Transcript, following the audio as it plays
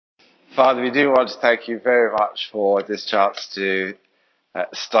Father, we do want to thank you very much for this chance to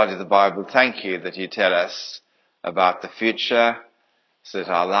study the Bible. Thank you that you tell us about the future so that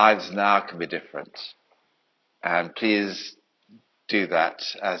our lives now can be different. And please do that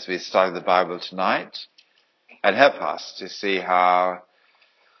as we study the Bible tonight and help us to see how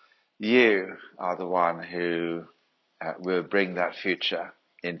you are the one who will bring that future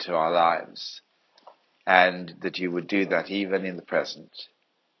into our lives, and that you would do that even in the present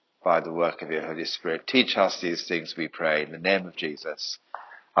by the work of your Holy Spirit. Teach us these things, we pray, in the name of Jesus.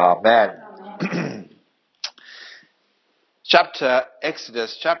 Amen.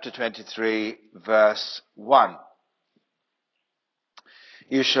 Exodus chapter 23, verse 1.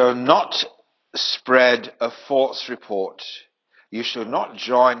 You shall not spread a false report. You shall not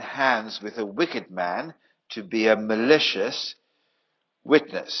join hands with a wicked man to be a malicious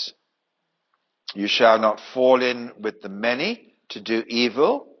witness. You shall not fall in with the many to do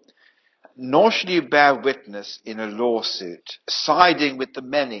evil, nor shall you bear witness in a lawsuit, siding with the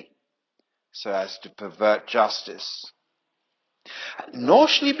many, so as to pervert justice. Nor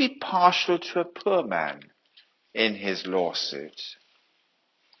shall you be partial to a poor man in his lawsuit.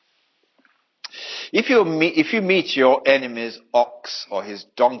 If you meet your enemy's ox or his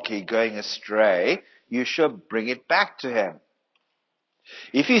donkey going astray, you shall bring it back to him.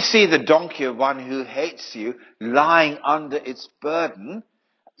 If you see the donkey of one who hates you lying under its burden,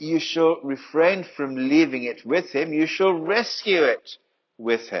 you shall refrain from leaving it with him. You shall rescue it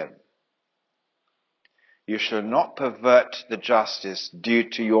with him. You shall not pervert the justice due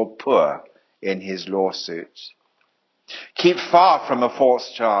to your poor in his lawsuit. Keep far from a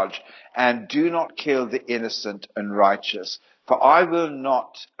false charge, and do not kill the innocent and righteous, for I will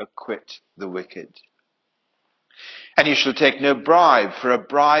not acquit the wicked. And you shall take no bribe, for a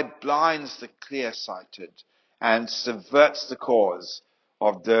bribe blinds the clear-sighted and subverts the cause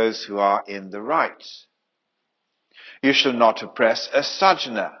of those who are in the right. You shall not oppress a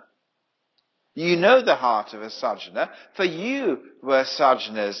sojourner. You know the heart of a sojourner, for you were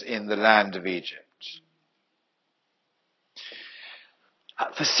sojourners in the land of Egypt.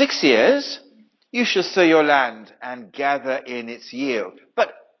 For 6 years you shall sow your land and gather in its yield.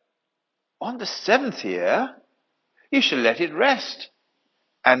 But on the 7th year you shall let it rest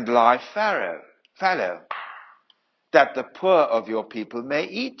and lie fallow, that the poor of your people may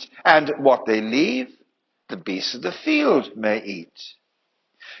eat, and what they leave, the beasts of the field may eat.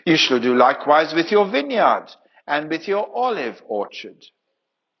 You shall do likewise with your vineyard and with your olive orchard.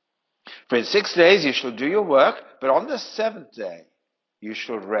 For in 6 days you shall do your work, but on the 7th day you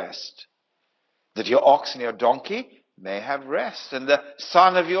shall rest, that your ox and your donkey may have rest, and the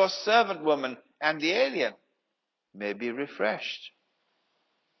son of your servant woman and the alien may be refreshed.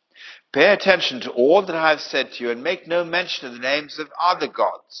 Pay attention to all that I have said to you, and make no mention of the names of other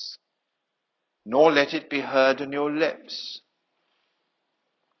gods, nor let it be heard on your lips.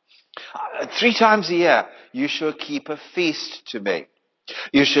 3 times a year you shall keep a feast to me.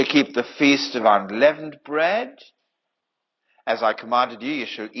 You shall keep the feast of unleavened bread. As I commanded you, you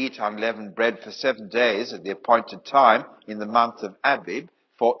shall eat unleavened bread for 7 days at the appointed time in the month of Abib,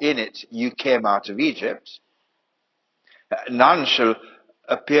 for in it you came out of Egypt. None shall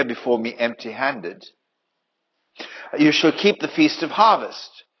appear before me empty-handed. You shall keep the feast of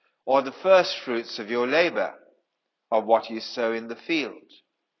harvest, or the first fruits of your labor, of what you sow in the field.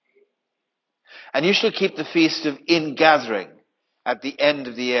 And you shall keep the feast of ingathering at the end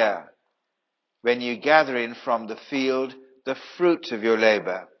of the year, when you gather in from the field the fruit of your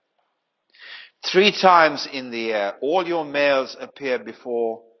labor. 3 times in the year all your males appear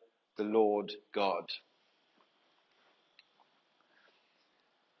before the Lord God.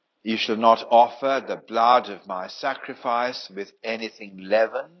 You shall not offer the blood of my sacrifice with anything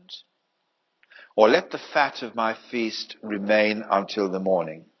leavened, or let the fat of my feast remain until the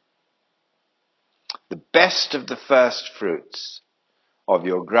morning. The best of the first fruits of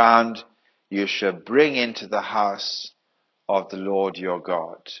your ground you shall bring into the house of the Lord your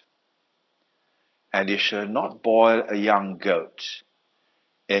God. And you shall not boil a young goat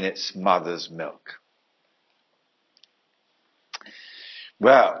in its mother's milk.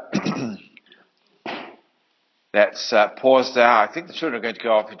 Well, let's pause there. I think the children are going to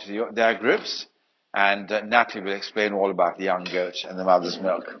go off into their groups, and Natalie will explain all about the young goat and the mother's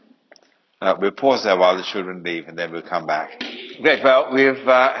milk. We'll pause there while the children leave, and then we'll come back. Great. Well, we've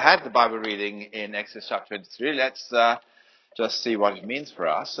had the Bible reading in Exodus chapter 23. Let's just see what it means for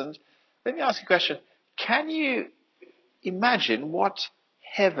us. And let me ask you a question. Can you imagine what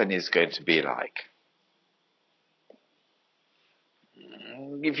heaven is going to be like?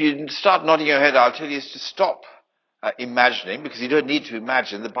 If you start nodding your head, I'll tell you to stop imagining, because you don't need to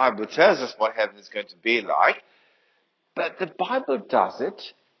imagine. The Bible tells us what heaven is going to be like. But the Bible does it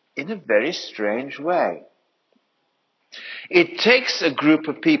in a very strange way. It takes a group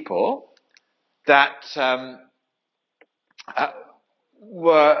of people that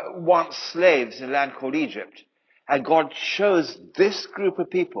were once slaves in a land called Egypt. And God chose this group of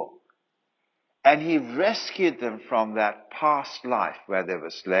people. And he rescued them from that past life where they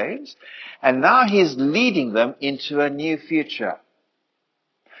were slaves. And now he's leading them into a new future.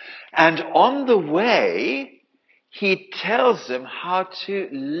 And on the way, he tells them how to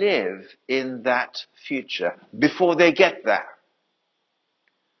live in that future before they get there.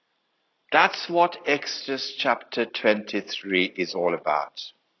 That's what Exodus chapter 23 is all about.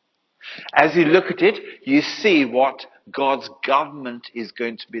 As you look at it, you see what God's government is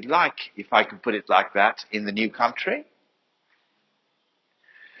going to be like, if I can put it like that, in the new country.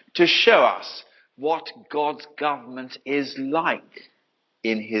 To show us what God's government is like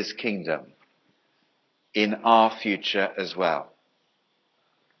in his kingdom, in our future as well.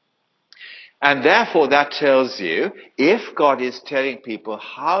 And therefore that tells you, if God is telling people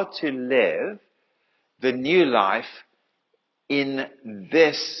how to live the new life in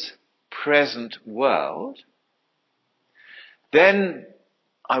this present world, then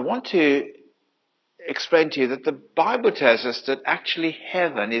I want to explain to you that the Bible tells us that actually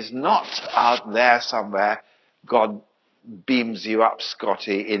heaven is not out there somewhere. God beams you up,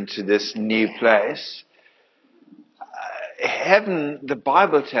 Scotty, into this new place. Heaven, the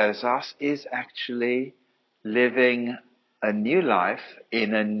Bible tells us, is actually living a new life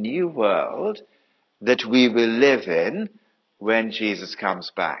in a new world that we will live in when Jesus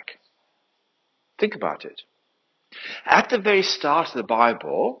comes back. Think about it. At the very start of the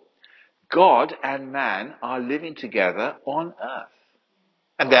Bible, God and man are living together on earth.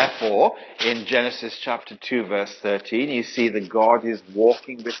 And therefore, in Genesis chapter 2, verse 13, you see that God is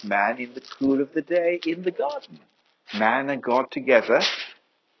walking with man in the cool of the day in the garden. Man and God together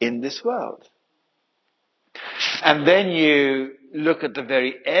in this world. And then you look at the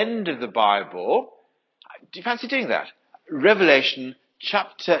very end of the Bible. Do you fancy doing that? Revelation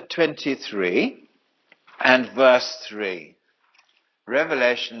chapter 23 and verse 3.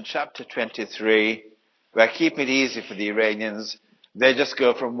 Revelation chapter 23, we're keeping it easy for the Iranians. They just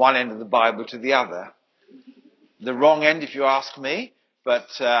go from one end of the Bible to the other. The wrong end, if you ask me, but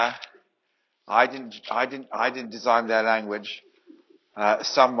I didn't design their language.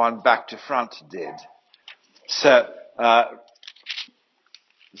 Someone back to front did. So,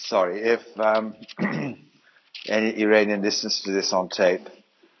 sorry, if any Iranian listens to this on tape,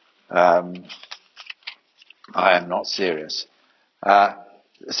 I am not serious.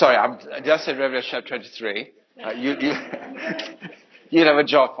 Sorry, I just said Revelation chapter 23. You'd have a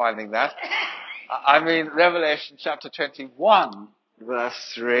job finding that. I mean Revelation chapter 21,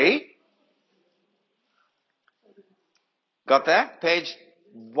 verse 3. Got there? Page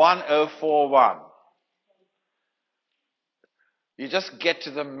 1041. You just get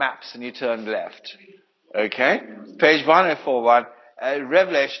to the maps and you turn left. Okay? Page 1041.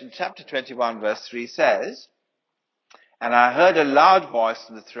 Revelation chapter 21, verse 3 says, "And I heard a loud voice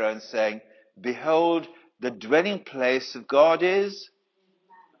from the throne saying, Behold, the dwelling place of God is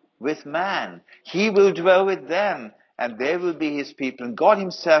with man. He will dwell with them, and they will be his people. And God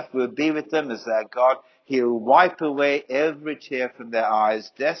himself will be with them as their God. He'll wipe away every tear from their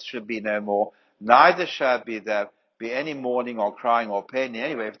eyes. Death shall be no more. Neither shall there be any mourning or crying or pain in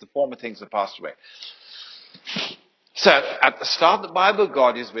any way, if the former things have passed away." So, at the start of the Bible,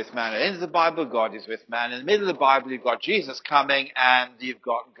 God is with man. At the end of the Bible, God is with man. In the middle of the Bible, you've got Jesus coming, and you've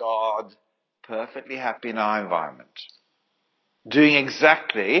got God perfectly happy in our environment, doing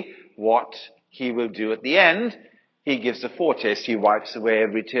exactly what he will do at the end. He gives a foretaste. He wipes away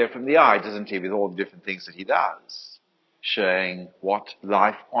every tear from the eye, doesn't he, with all the different things that he does, showing what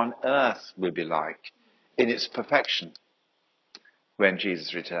life on earth will be like in its perfection when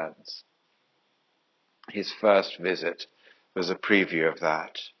Jesus returns. His first visit was a preview of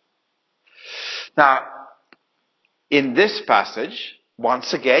that. Now, in this passage,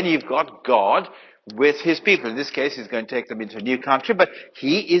 once again, you've got God with his people. In this case, he's going to take them into a new country, but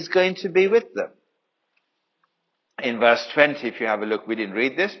he is going to be with them. In verse 20, if you have a look, we didn't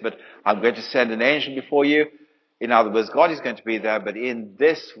read this, but I'm going to send an angel before you. In other words, God is going to be there, but in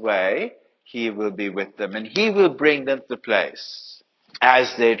this way, he will be with them, and he will bring them to the place.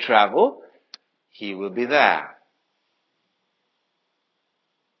 As they travel, he will be there.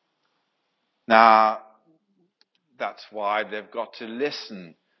 Now, that's why they've got to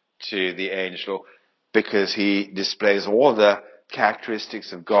listen to the angel, because he displays all the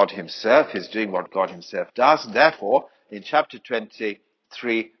characteristics of God himself. He's doing what God himself does. And therefore, in chapter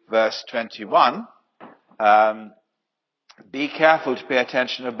 23, verse 21, be careful to pay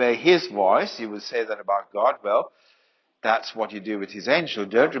attention, obey his voice. You will say that about God. Well, that's what you do with his angel.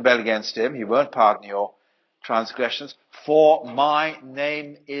 Don't rebel against him. He won't pardon your transgressions. For my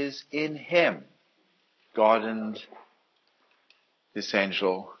name is in him. God and this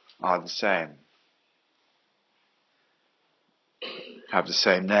angel are the same. Have the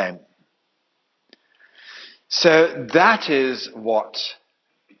same name. So that is what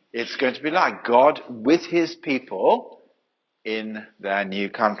it's going to be like. God with his people in their new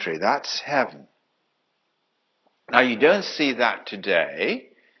country. That's heaven. Now you don't see that today,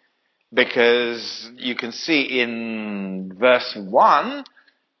 because you can see in verse 1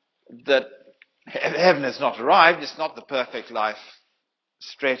 that heaven has not arrived. It's not the perfect life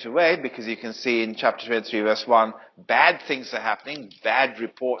straight away, because you can see in chapter 23, verse 1, bad things are happening, bad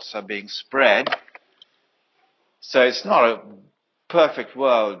reports are being spread. So it's not a perfect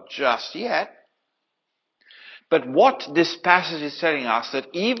world just yet. But what this passage is telling us, that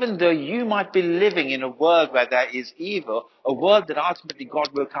even though you might be living in a world where there is evil, a world that ultimately God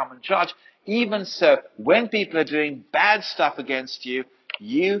will come and judge, even so, when people are doing bad stuff against you,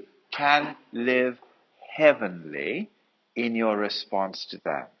 you can live heavenly in your response to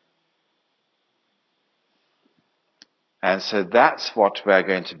them. And so that's what we're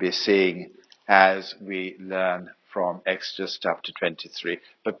going to be seeing as we learn from Exodus chapter 23.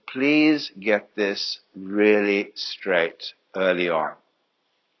 But please get this really straight early on.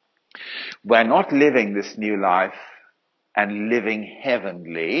 We're not living this new life and living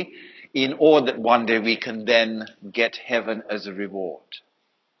heavenly in order that one day we can then get heaven as a reward.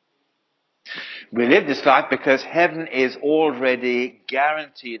 We live this life because heaven is already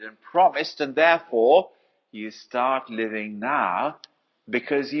guaranteed and promised, and therefore you start living now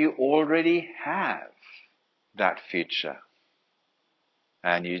because you already have that future.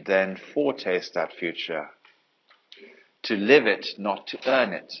 And you then foretaste that future to live it, not to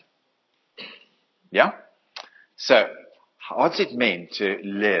earn it. Yeah? So, what does it mean to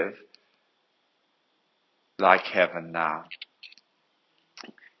live like heaven now?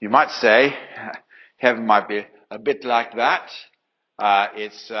 You might say, heaven might be a bit like that.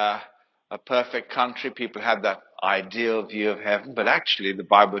 It's a perfect country. People have that ideal view of heaven, but actually the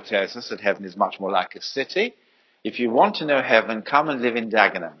Bible tells us that heaven is much more like a city. If you want to know heaven, come and live in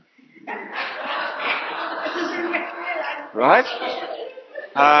Dagenham. Right?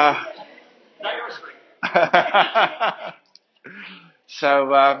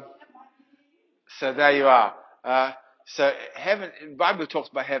 So there you are. So heaven, the Bible talks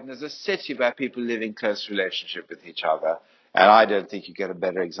about heaven as a city where people live in close relationship with each other. And I don't think you get a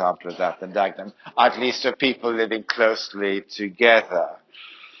better example of that than Dagenham. At least of people living closely together.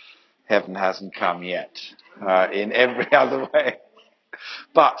 Heaven hasn't come yet, in every other way.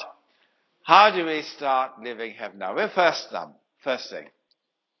 But how do we start living heaven now? Well, first thing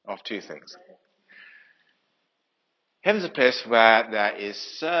of two things. Heaven's a place where there is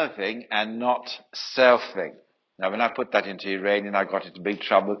serving and not selfing. Now, when I put that into Iranian, I got into big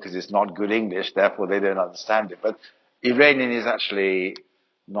trouble because it's not good English, therefore they don't understand it. But Iranian is actually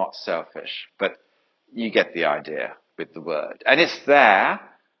not selfish, but you get the idea with the word. And it's there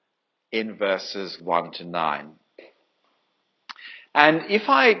in verses 1 to 9. And if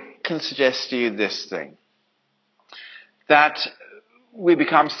I can suggest to you this thing, that we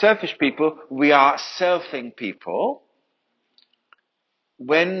become selfish people, we are selfing people,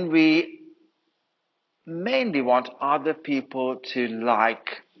 when we mainly want other people to like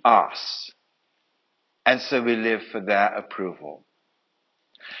us. And so we live for their approval.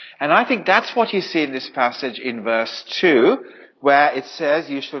 And I think that's what you see in this passage in verse 2, where it says,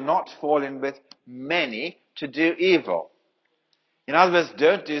 you shall not fall in with many to do evil. In other words,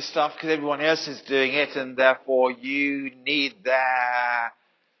 don't do stuff because everyone else is doing it, and therefore you need their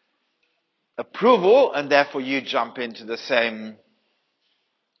approval, and therefore you jump into the same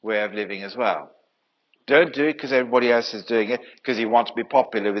way of living as well. Don't do it because everybody else is doing it, because you want to be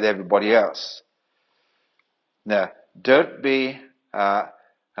popular with everybody else. No, don't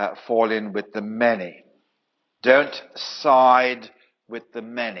fall in with the many. Don't side with the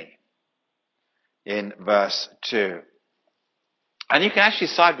many in verse 2. And you can actually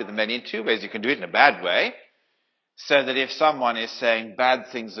side with the many in two ways. You can do it in a bad way, so that if someone is saying bad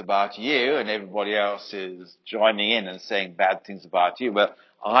things about you and everybody else is joining in and saying bad things about you, well,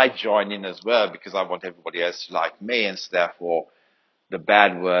 I join in as well because I want everybody else to like me, and so therefore the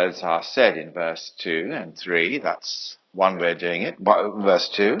bad words are said in verse 2 and 3. That's one way of doing it, verse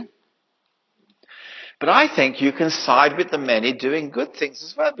 2. But I think you can side with the many doing good things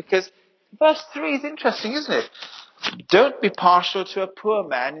as well, because verse 3 is interesting, isn't it? Don't be partial to a poor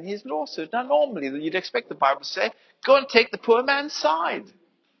man in his lawsuit. Now, normally you'd expect the Bible to say, go and take the poor man's side.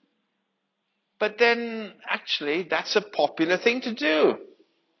 But then, actually, that's a popular thing to do.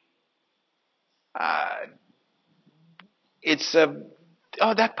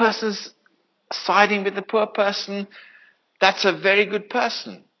 That person's siding with the poor person. That's a very good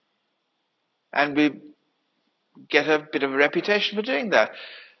person. And we get a bit of a reputation for doing that.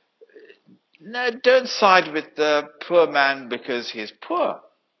 No, don't side with the poor man because he's poor.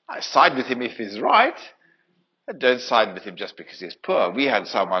 I side with him if he's right. I don't side with him just because he's poor. We had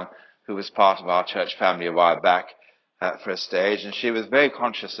someone who was part of our church family a while back for a stage, and she was very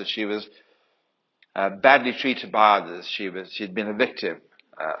conscious that she was badly treated by others. She'd been a victim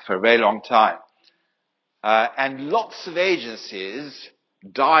for a very long time. And lots of agencies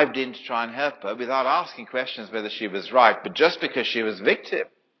dived in to try and help her without asking questions whether she was right, but just because she was a victim.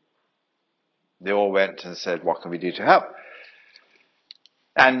 They all went and said, what can we do to help?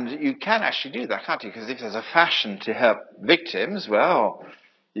 And you can actually do that, can't you? Because if there's a fashion to help victims, well,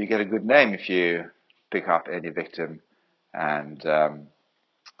 you get a good name if you pick up any victim and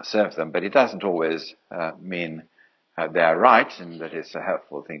serve them. But it doesn't always mean they're right and that it's a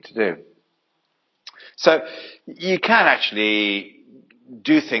helpful thing to do. So you can actually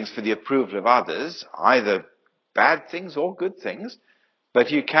do things for the approval of others, either bad things or good things, but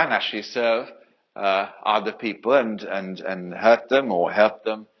you can actually serve other people and hurt them or help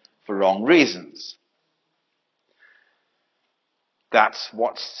them for wrong reasons. That's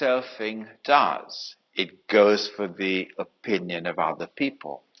what selfing does. It goes for the opinion of other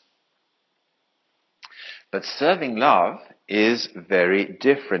people. But serving love is very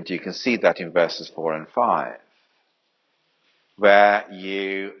different. You can see that in verses 4 and 5, where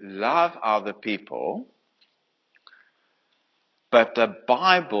you love other people. But the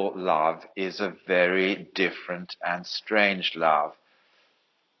Bible love is a very different and strange love.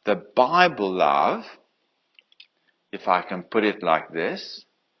 The Bible love, if I can put it like this,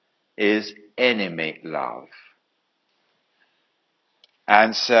 is enemy love.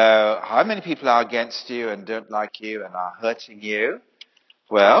 And so, how many people are against you and don't like you and are hurting you?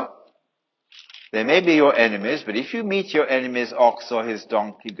 Well, they may be your enemies, but if you meet your enemy's ox or his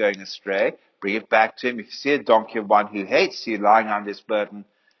donkey going astray, bring it back to him. If you see a donkey of one who hates you lying under his burden,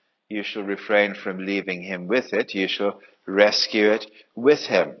 you shall refrain from leaving him with it. You shall rescue it with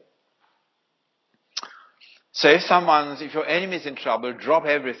him. So if your enemy is in trouble, drop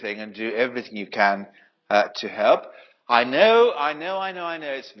everything and do everything you can to help. I know,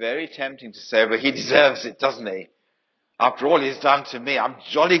 it's very tempting to say, well, he deserves it, doesn't he? After all he's done to me, I'm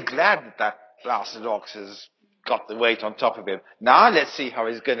jolly glad that blasted ox has got the weight on top of him. Now let's see how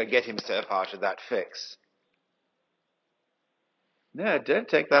he's going to get himself out of that fix. No, don't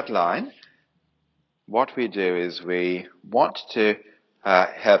take that line. What we do is we want to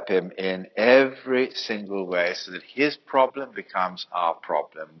help him in every single way so that his problem becomes our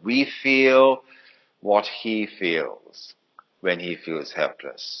problem. We feel what he feels when he feels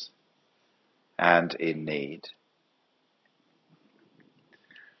helpless and in need.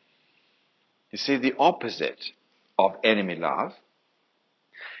 You see, the opposite of enemy love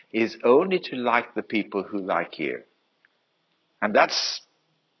is only to like the people who like you. And that's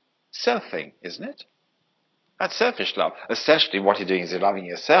selfing, isn't it? That's selfish love. Essentially what you're doing is you're loving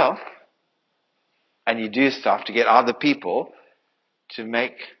yourself, and you do stuff to get other people to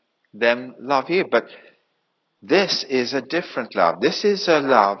make them love you. But this is a different love. This is a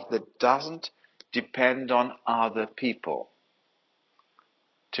love that doesn't depend on other people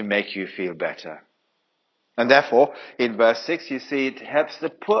to make you feel better. And therefore, in verse 6, you see it helps the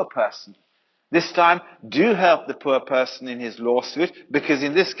poor person. This time, do help the poor person in his lawsuit, because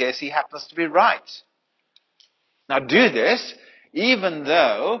in this case, he happens to be right. Now do this, even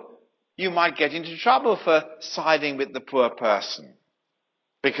though you might get into trouble for siding with the poor person.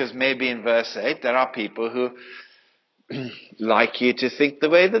 Because maybe in verse 8, there are people who like you to think the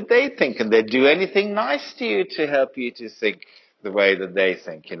way that they think, and they do anything nice to you to help you to think the way that they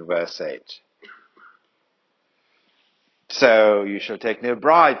think in verse 8. So you shall take no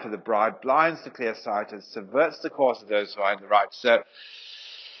bribe, for the bribe blinds the clear sight and subverts the course of those who are in the right. So,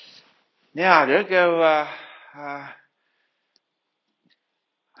 yeah, don't go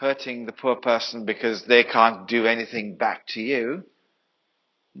hurting the poor person because they can't do anything back to you.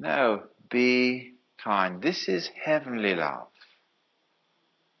 No, be kind. This is heavenly love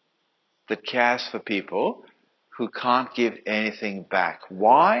that cares for people who can't give anything back.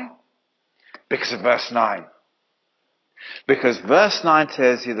 Why? Because of verse 9. Because verse 9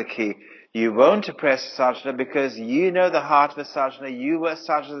 tells you the key. You won't oppress Sajna because you know the heart of Sajna. You were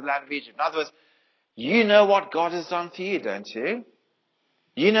Sajna in the land of Egypt. In other words, you know what God has done for you, don't you?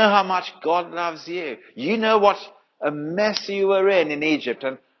 You know how much God loves you. You know what a mess you were in Egypt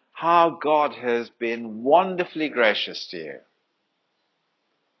and how God has been wonderfully gracious to you.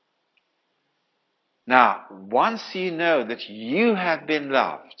 Now, once you know that you have been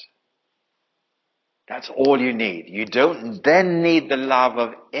loved, that's all you need. You don't then need the love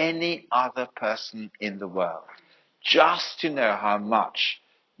of any other person in the world. Just to know how much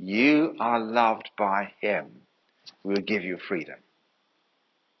you are loved by Him will give you freedom.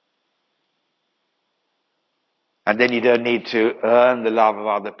 And then you don't need to earn the love of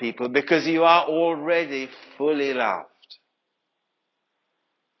other people because you are already fully loved.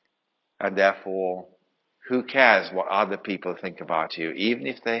 And therefore, who cares what other people think about you? Even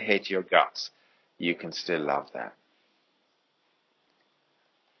if they hate your guts, you can still love them.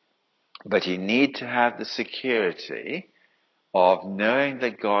 But you need to have the security of knowing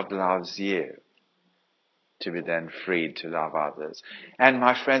that God loves you to be then freed to love others. And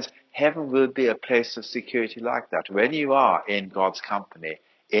my friends, heaven will be a place of security like that. When you are in God's company,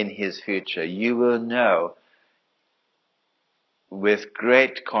 in His future, you will know with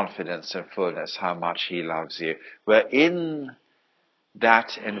great confidence and fullness how much He loves you. Where in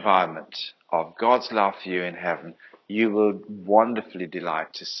that environment of God's love for you in heaven, you will wonderfully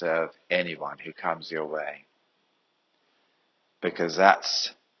delight to serve anyone who comes your way. Because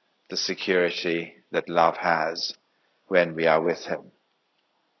that's the security that love has when we are with Him.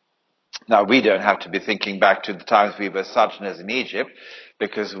 Now, we don't have to be thinking back to the times we were sojourners in Egypt,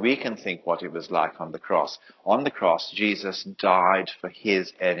 because we can think what it was like on the cross. On the cross, Jesus died for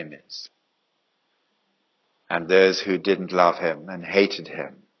His enemies and those who didn't love Him and hated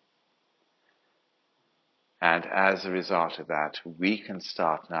Him. And as a result of that, we can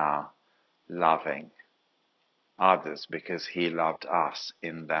start now loving others because He loved us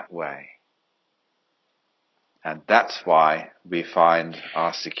in that way. And that's why we find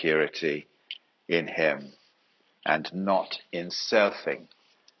our security in Him and not in selfing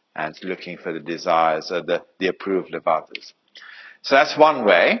and looking for the desires or the approval of others. So that's one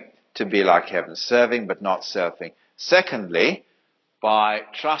way to be like heaven, serving but not selfing. Secondly, by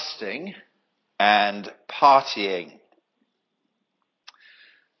trusting and partying.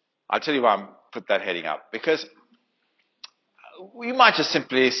 I'll tell you why I put that heading up. Because you might just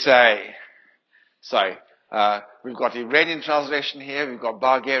simply say, we've got Iranian translation here, we've got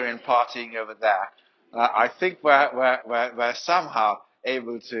Bulgarian partying over there. I think we're somehow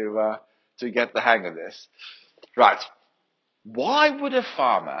able to get the hang of this. Right. Why would a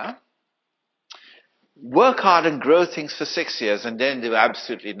farmer work hard and grow things for 6 years and then do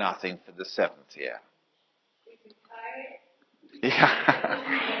absolutely nothing for the 7th year?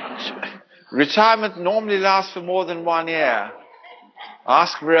 Yeah. Retirement normally lasts for more than 1 year.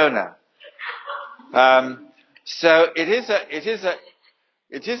 Ask Verona. So it is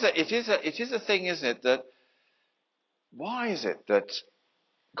a thing, isn't it? That why is it that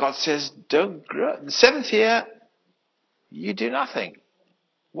God says don't grow? The 7th year, you do nothing.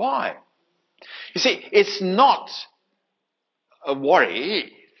 Why? You see, it's not a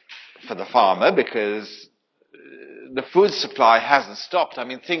worry for the farmer because the food supply hasn't stopped. I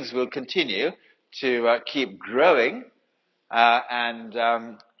mean, things will continue to keep growing, and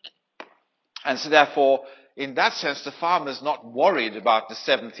so therefore, in that sense, the farmer's not worried about the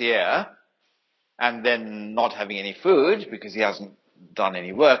 7th year and then not having any food because he hasn't done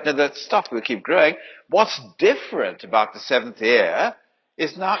any work. Now, that stuff will keep growing. What's different about the 7th year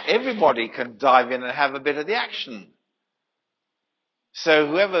is now everybody can dive in and have a bit of the action. So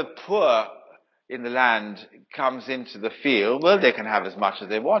whoever poor in the land comes into the field, well, they can have as much as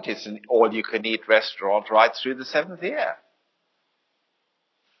they want. It's an all-you-can-eat restaurant right through the 7th year.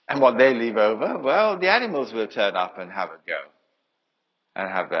 And what they leave over, well, the animals will turn up and have a go and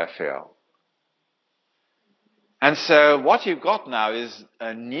have their fill. And so what you've got now is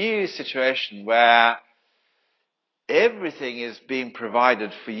a new situation where everything is being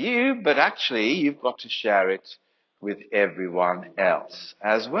provided for you, but actually you've got to share it with everyone else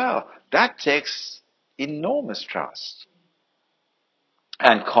as well. That takes enormous trust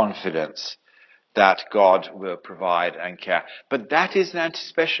and confidence that God will provide and care. But that is an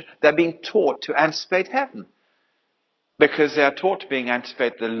anticipation. They're being taught to anticipate heaven. Because they are taught to being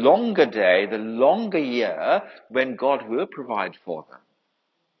anticipate the longer day, the longer year, when God will provide for them.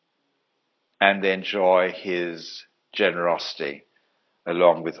 And they enjoy His generosity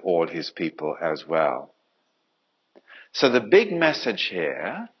along with all His people as well. So the big message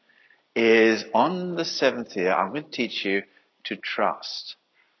here is on the 7th year, I'm going to teach you to trust.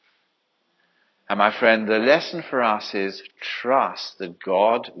 And my friend, the lesson for us is trust that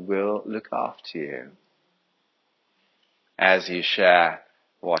God will look after you as you share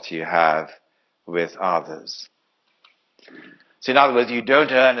what you have with others. So in other words, you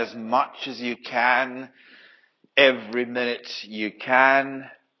don't earn as much as you can every minute you can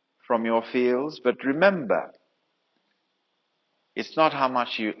from your fields, but remember, it's not how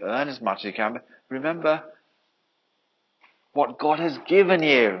much you earn as much as you can, but remember what God has given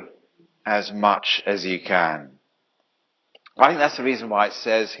you as much as you can. I think that's the reason why it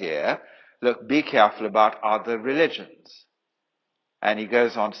says here, look, be careful about other religions. And he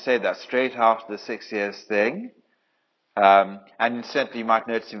goes on to say that straight after the 6 years thing. And incidentally, you might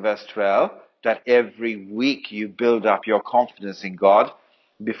notice in verse 12 that every week you build up your confidence in God.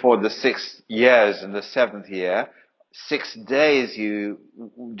 Before the 6 years and the 7th year, 6 days you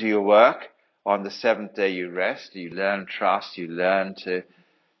do your work. On the 7th day you rest. You learn trust. You learn to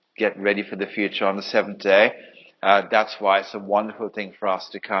get ready for the future on the 7th day. That's why it's a wonderful thing for us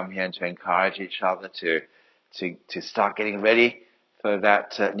to come here and to encourage each other to start getting ready for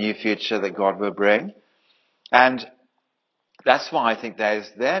that new future that God will bring. And that's why I think there's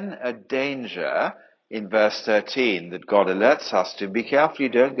then a danger in verse 13 that God alerts us to. Be careful you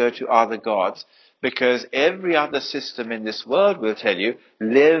don't go to other gods, because every other system in this world will tell you,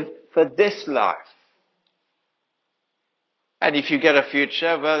 live for this life. And if you get a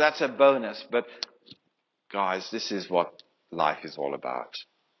future, well, that's a bonus. But guys, this is what life is all about.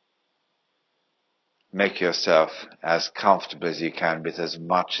 Make yourself as comfortable as you can with as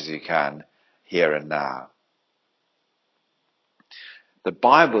much as you can here and now. The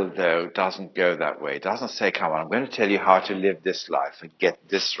Bible, though, doesn't go that way. It doesn't say, come on, I'm going to tell you how to live this life and get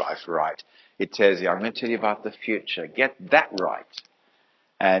this life right. It tells you, I'm going to tell you about the future. Get that right.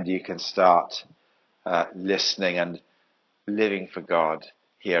 And you can start listening and living for God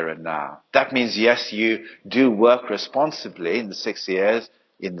here and now. That means, yes, you do work responsibly in the 6 years,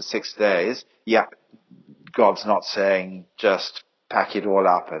 in the 6 days. Yeah, God's not saying just pack it all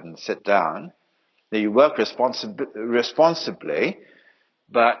up and sit down. Now, you work responsibly,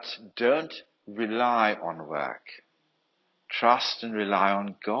 but don't rely on work. Trust and rely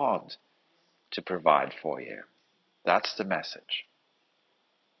on God to provide for you. That's the message.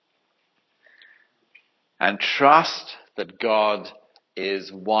 And trust that God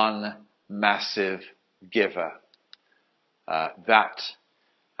is one massive giver. That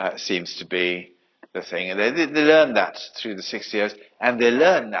seems to be the thing. And they learn that through the 6 years, and they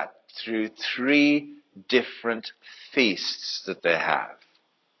learn that through 3 different feasts that they have,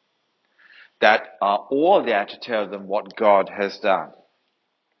 that are all there to tell them what God has done.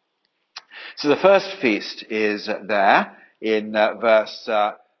 So the first feast is there in verse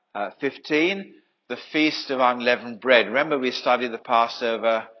 15, the Feast of Unleavened Bread. Remember, we studied the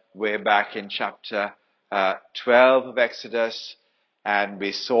Passover way back in chapter 12 of Exodus, and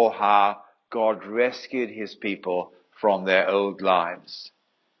we saw how God rescued his people from their old lives,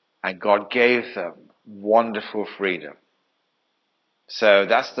 and God gave them wonderful freedom. So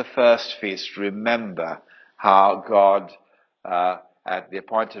that's the first feast. Remember how God, at the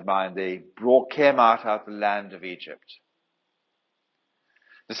appointed time, they came out of the land of Egypt.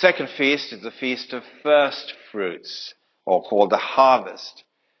 The second feast is the Feast of First Fruits, or called the Harvest,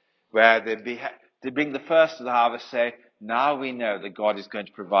 where they bring the first of the harvest, say, now we know that God is going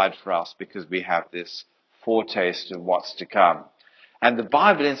to provide for us because we have this foretaste of what's to come. And the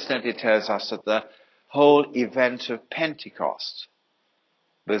Bible incidentally tells us that the whole event of Pentecost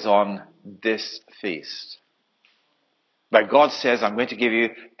was on this feast. But God says, I'm going to give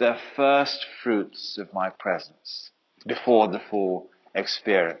you the first fruits of my presence before the full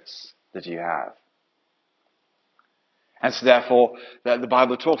experience that you have. And so therefore, the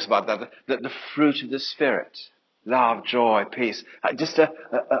Bible talks about that, the fruit of the Spirit, love, joy, peace, just a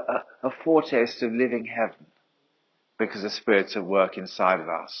foretaste of living heaven, because the Spirit's at work inside of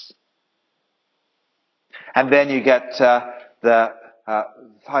us. And then you get the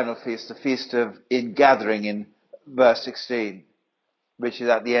final feast, the Feast of Ingathering in verse 16, which is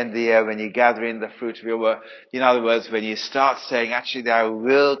at the end of the year when you gather in the fruit of your work. In other words, when you start saying, actually, there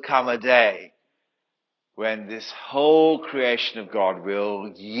will come a day when this whole creation of God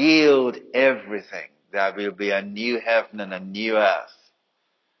will yield everything. There will be a new heaven and a new earth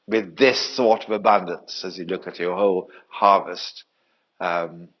with this sort of abundance as you look at your whole harvest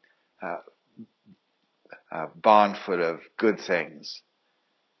barn full of good things.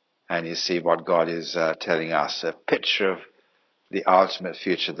 And you see what God is telling us, a picture of the ultimate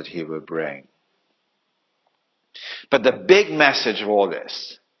future that he will bring. But the big message of all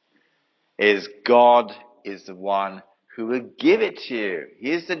this is God is the one who will give it to you.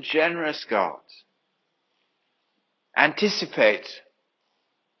 He is the generous God. Anticipate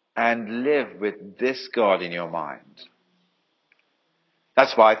and live with this God in your mind.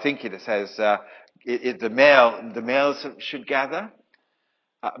 That's why I think it says the males should gather,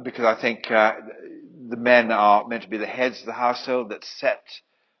 because I think the men are meant to be the heads of the household that set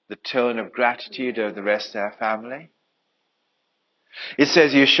the tone of gratitude over the rest of their family. It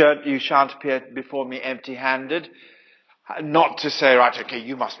says you shan't appear before me empty-handed. Not to say, right, okay,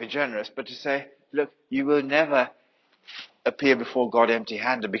 you must be generous, but to say, look, you will never appear before God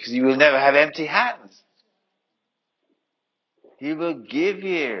empty-handed, because you will never have empty hands. He will give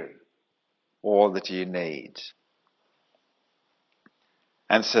you all that you need.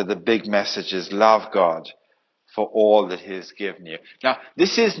 And so the big message is love God for all that He has given you. Now,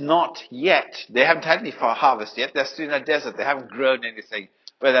 this is not yet. They haven't had any harvest yet. They're still in a desert. They haven't grown anything.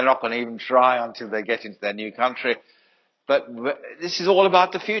 But they're not going to even try until they get into their new country. But this is all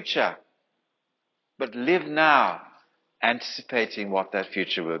about the future. But live now, anticipating what that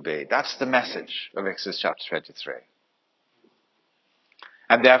future will be. That's the message of Exodus chapter 23.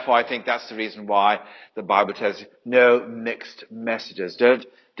 And therefore, I think that's the reason why the Bible tells you no mixed messages.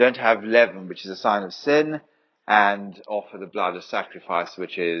 Don't have leaven, which is a sign of sin, and offer the blood of sacrifice,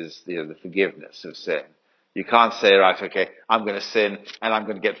 which is the forgiveness of sin. You can't say, right, okay, I'm going to sin and I'm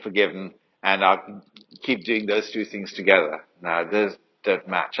going to get forgiven, and I'll keep doing those two things together. No, those don't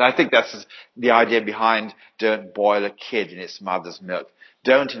match. I think that's the idea behind don't boil a kid in its mother's milk.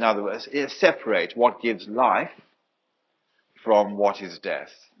 Don't, in other words, separate what gives life from what is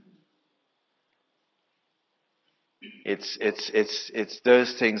death. It's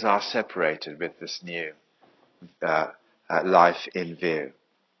those things are separated with this new life in view.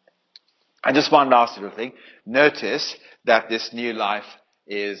 And just one last little thing. Notice that this new life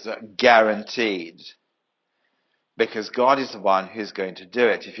is guaranteed, because God is the one who's going to do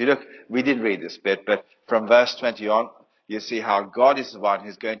it. If you look, we didn't read this bit, but from verse 20 on, you see how God is the one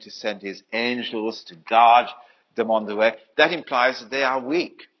who's going to send His angels to guard them on the way. That implies that they are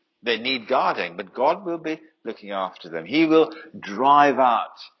weak. They need guarding, but God will be looking after them. He will drive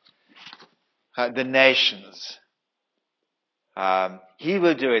out the nations. He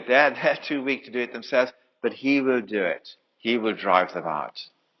will do it. They're too weak to do it themselves, but He will do it. He will drive them out.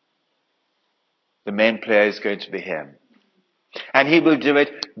 The main player is going to be Him. And He will do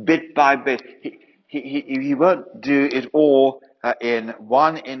it bit by bit. He won't do it all in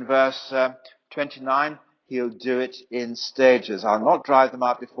verse 29. He'll do it in stages. I'll not drive them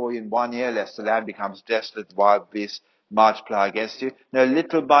out before you in 1 year, lest the land becomes desolate, the wild beasts multiply against you. No,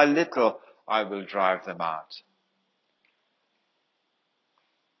 little by little I will drive them out.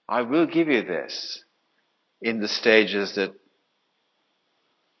 I will give you this in the stages that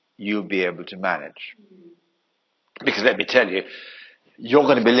you'll be able to manage. Because let me tell you, you're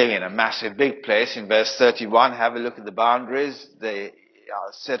going to be living in a massive big place. In verse 31, have a look at the boundaries. They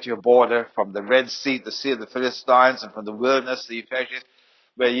set your border from the Red Sea, the Sea of the Philistines, and from the wilderness, the Euphrates,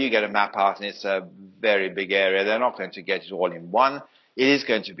 where you get a map out, and it's a very big area. They're not going to get it all in one. It is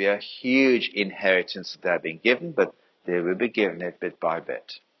going to be a huge inheritance that they're being given, but they will be given it bit by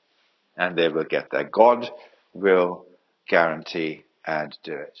bit. And they will get there. God will guarantee and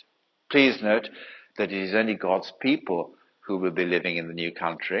do it. Please note that it is only God's people who will be living in the new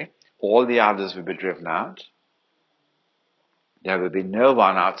country. All the others will be driven out. There will be no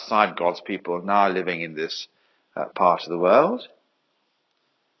one outside God's people now living in this part of the world.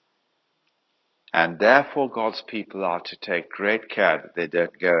 And therefore God's people are to take great care that they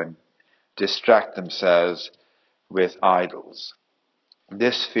don't go and distract themselves with idols.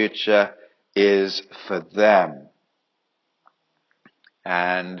 This future is for them.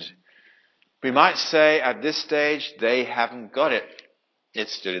 And we might say at this stage they haven't got it.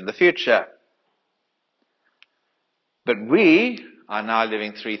 It's still in the future. But we are now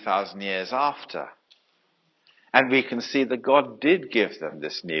living 3,000 years after. And we can see that God did give them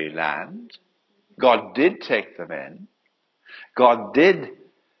this new land. God did take them in. God did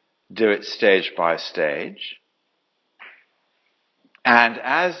do it stage by stage. And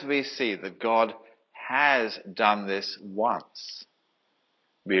as we see that God has done this once,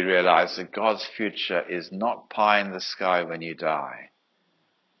 we realize that God's future is not pie in the sky when you die.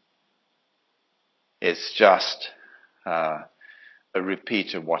 It's just a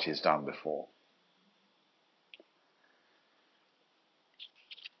repeat of what He's done before.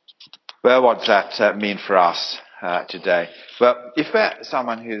 Well, what does that mean for us today? Well, if we're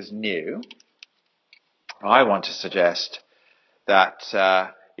someone who's new, I want to suggest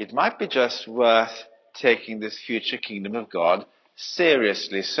that it might be just worth taking this future kingdom of God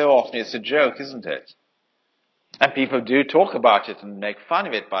seriously. So often it's a joke, isn't it? And people do talk about it and make fun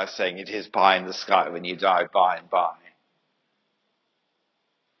of it by saying it is pie in the sky when you die by and by.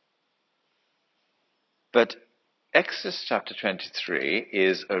 But Exodus chapter 23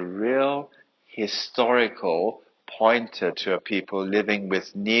 is a real historical pointer to a people living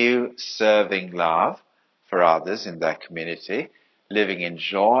with new serving love for others in their community, living in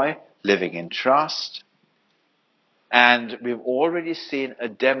joy, living in trust. And we've already seen a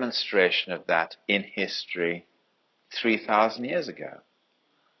demonstration of that in history 3,000 years ago.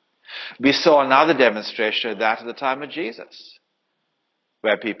 We saw another demonstration of that at the time of Jesus,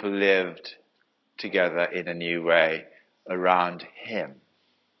 where people lived together in a new way around him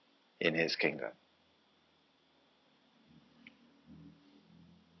in his kingdom.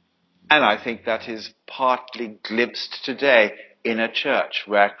 And I think that is partly glimpsed today in a church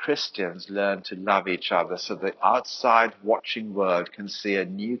where Christians learn to love each other so the outside watching world can see a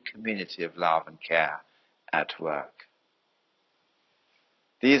new community of love and care at work.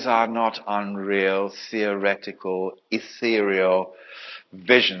 These are not unreal, theoretical, ethereal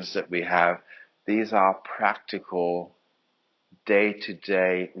visions that we have. These are practical,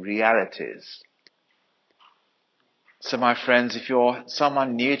 day-to-day realities. So my friends, if you're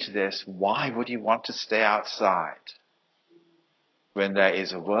someone new to this, why would you want to stay outside when there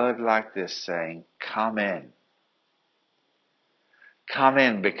is a word like this saying, come in? Come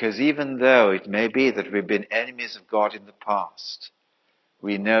in, because even though it may be that we've been enemies of God in the past,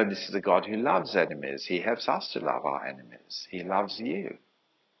 we know this is a God who loves enemies. He helps us to love our enemies. He loves you.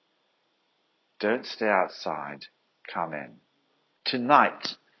 Don't stay outside. Come in.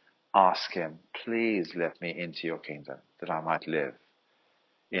 Tonight, ask him, please let me into your kingdom that I might live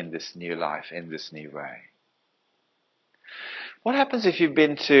in this new life, in this new way. What happens if you've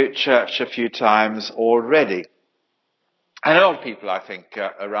been to church a few times already? And a lot of people, I think,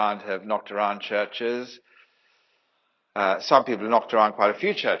 around have knocked around churches. Some people have knocked around quite a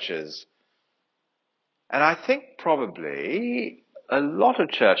few churches. And I think probably a lot of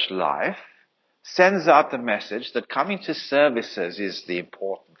church life sends out the message that coming to services is the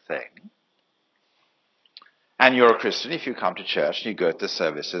important thing. And you're a Christian if you come to church and you go to the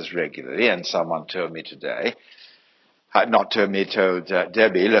services regularly. And someone told me today, not told me, told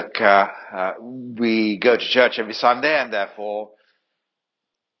Debbie, look, we go to church every Sunday and therefore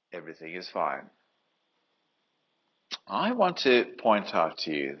everything is fine. I want to point out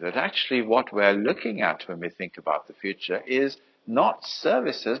to you that actually what we're looking at when we think about the future is not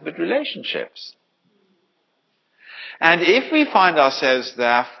services but relationships. And if we find ourselves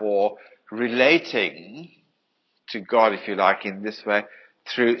therefore relating to God, if you like, in this way,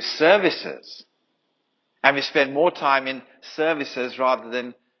 through services, and we spend more time in services rather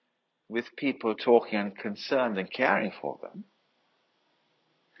than with people talking and concerned and caring for them,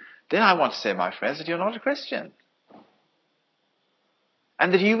 then I want to say, my friends, that you're not a Christian.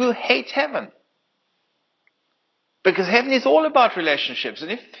 And that you will hate heaven. Because heaven is all about relationships.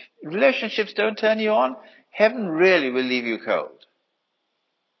 And if relationships don't turn you on, heaven really will leave you cold.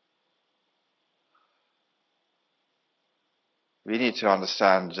 We need to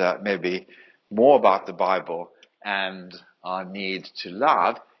understand maybe more about the Bible and our need to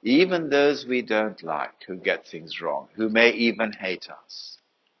love even those we don't like, who get things wrong, who may even hate us.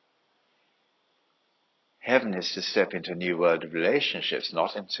 Heaven is to step into a new world of relationships,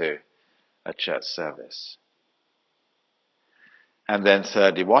 not into a church service. And then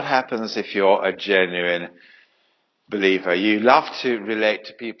thirdly, what happens if you're a genuine believer? You love to relate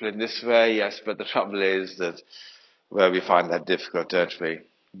to people in this way, yes, but the trouble is that where we find that difficult, don't we?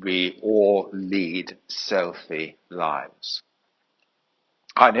 We all lead selfie lives.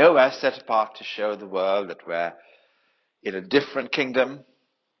 I know we're set apart to show the world that we're in a different kingdom.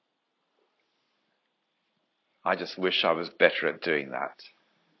 I just wish I was better at doing that,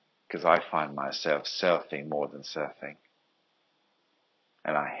 because I find myself selfing more than surfing.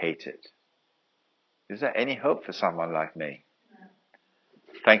 And I hate it. Is there any hope for someone like me?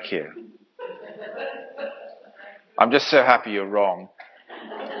 Thank you. I'm just so happy you're wrong.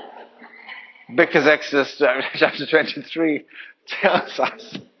 Because Exodus chapter 23 tells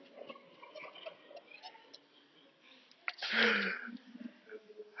us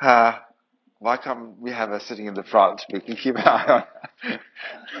why can't we have her sitting in the front? We can keep an eye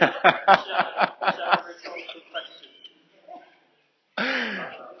on.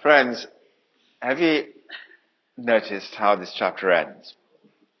 Friends, have you noticed how this chapter ends?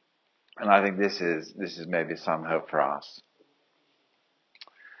 And I think this is maybe some hope for us.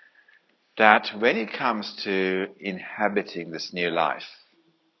 That when it comes to inhabiting this new life,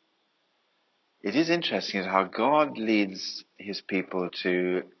 it is interesting how God leads his people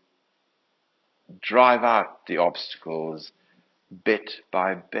to drive out the obstacles bit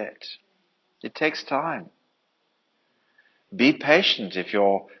by bit. It takes time. Be patient if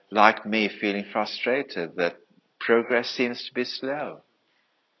you're like me, feeling frustrated that progress seems to be slow.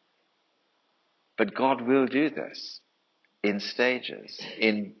 But God will do this in stages,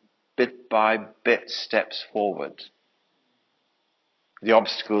 in bit by bit steps forward. The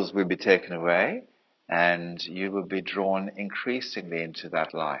obstacles will be taken away, and you will be drawn increasingly into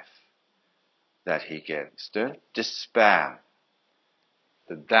that life that He gives. Don't despair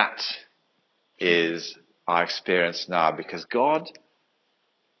that that is our experience now, because God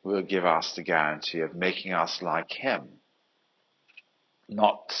will give us the guarantee of making us like Him,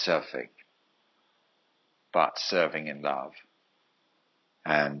 not selfing, but serving in love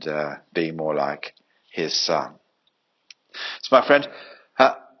and being more like His Son. So, my friend,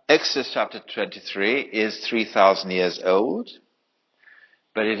 Exodus chapter 23 is 3,000 years old,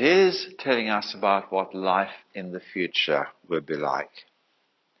 but it is telling us about what life in the future will be like.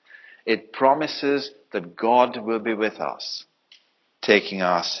 It promises that God will be with us, taking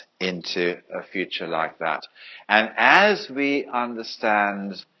us into a future like that. And as we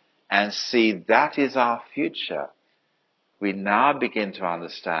understand and see that is our future, we now begin to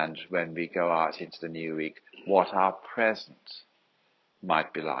understand, when we go out into the new week, what our present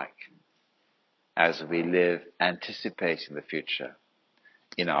might be like as we live anticipating the future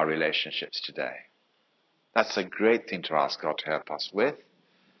in our relationships today. That's a great thing to ask God to help us with.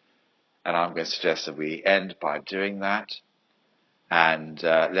 And I'm going to suggest that we end by doing that. And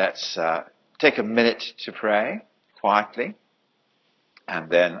let's take a minute to pray quietly,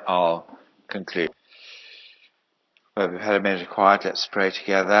 and then I'll conclude. Well, we've had a minute of quiet. Let's pray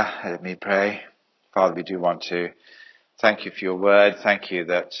together. Let me pray. Father, we do want to thank you for your word. Thank you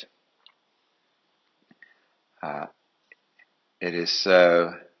that it is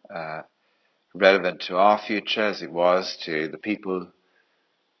so relevant to our future as it was to the people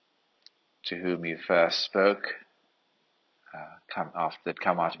to whom you first spoke that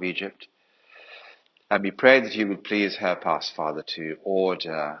come out of Egypt. And we pray that you would please help us, Father, to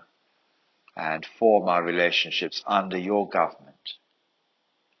order and form our relationships under your government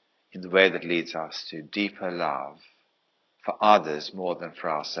in the way that leads us to deeper love for others more than for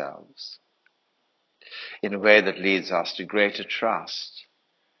ourselves, in a way that leads us to greater trust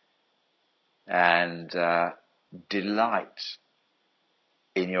and delight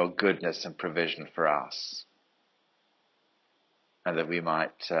in your goodness and provision for us, and that we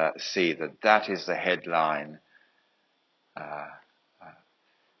might see that that is the headline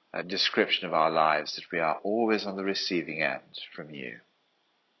description of our lives, that we are always on the receiving end from you.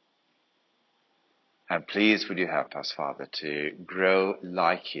 And please would you help us, Father, to grow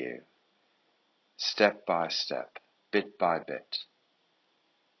like you, step by step, bit by bit,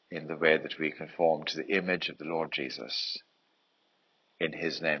 in the way that we conform to the image of the Lord Jesus. In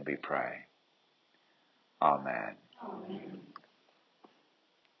his name we pray. Amen. Amen.